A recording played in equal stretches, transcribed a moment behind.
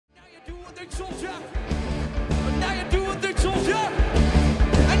what they told ya. And now you do what they told ya.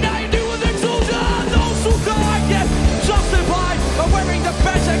 And now you do what they told ya. Those who die get justified by wearing the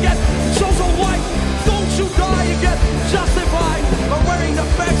badge again. Chose on white. Don't you die, you get justified by wearing the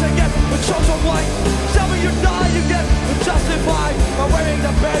badge again. Chose on white. Tell me you die, you get justified by wearing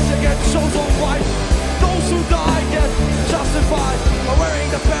the badge again. Chose on white. Those who die get justified by wearing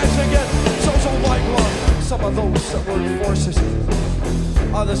the badge again. Chose on white one. Some of those that were in forces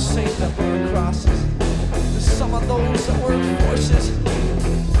are the same that were in crosses. Some of those that were in forces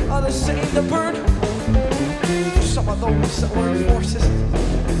are the same that burned. Some of those that were in forces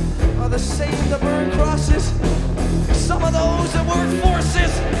are the same that burn crosses. Some of those that were in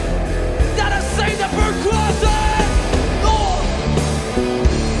forces that are the same that burn crosses. Lord,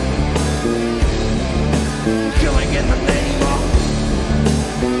 killing in the name of,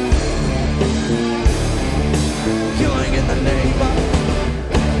 killing in the name of.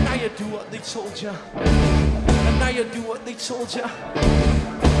 Now you do what they told ya. And now you do what they told ya.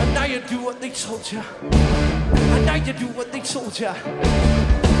 And now you do what they told ya. And now you do what they told ya.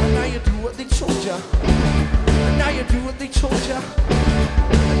 And now you do what they told ya. And now you do what they told ya.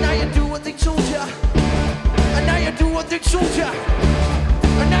 And now you do what they told ya. And now you do what they told ya.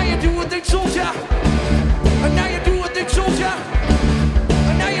 And now you do what they told ya. And now you do what they told ya.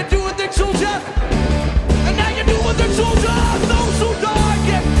 And now you do what they told ya. And now you do what they told ya. Those who die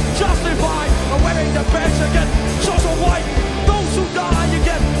get justified by wearing the badge again. Chose on white. Those who die you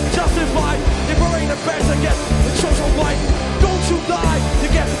get justified. You're wearing the badge again. Chose on white. Don't you die, you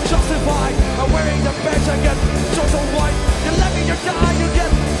get justified by wearing the badge again. Chose on white. You're letting you die, you get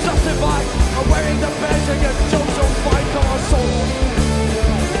justified by wearing the badge again. Chose on white. Come on, soul.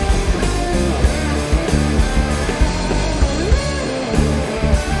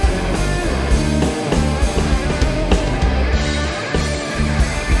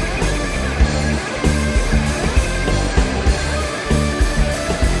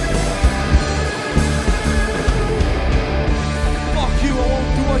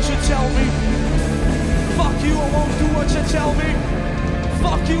 Tell me. Fuck you, I won't do what you tell me.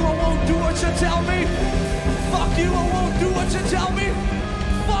 Fuck you, I won't do what you tell me. Fuck you, I won't do what you tell me.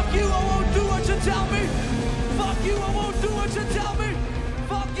 Fuck you, I won't do what you tell me. Fuck you, I won't do what you tell me.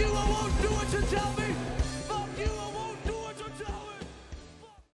 Fuck you, I won't do what you tell me.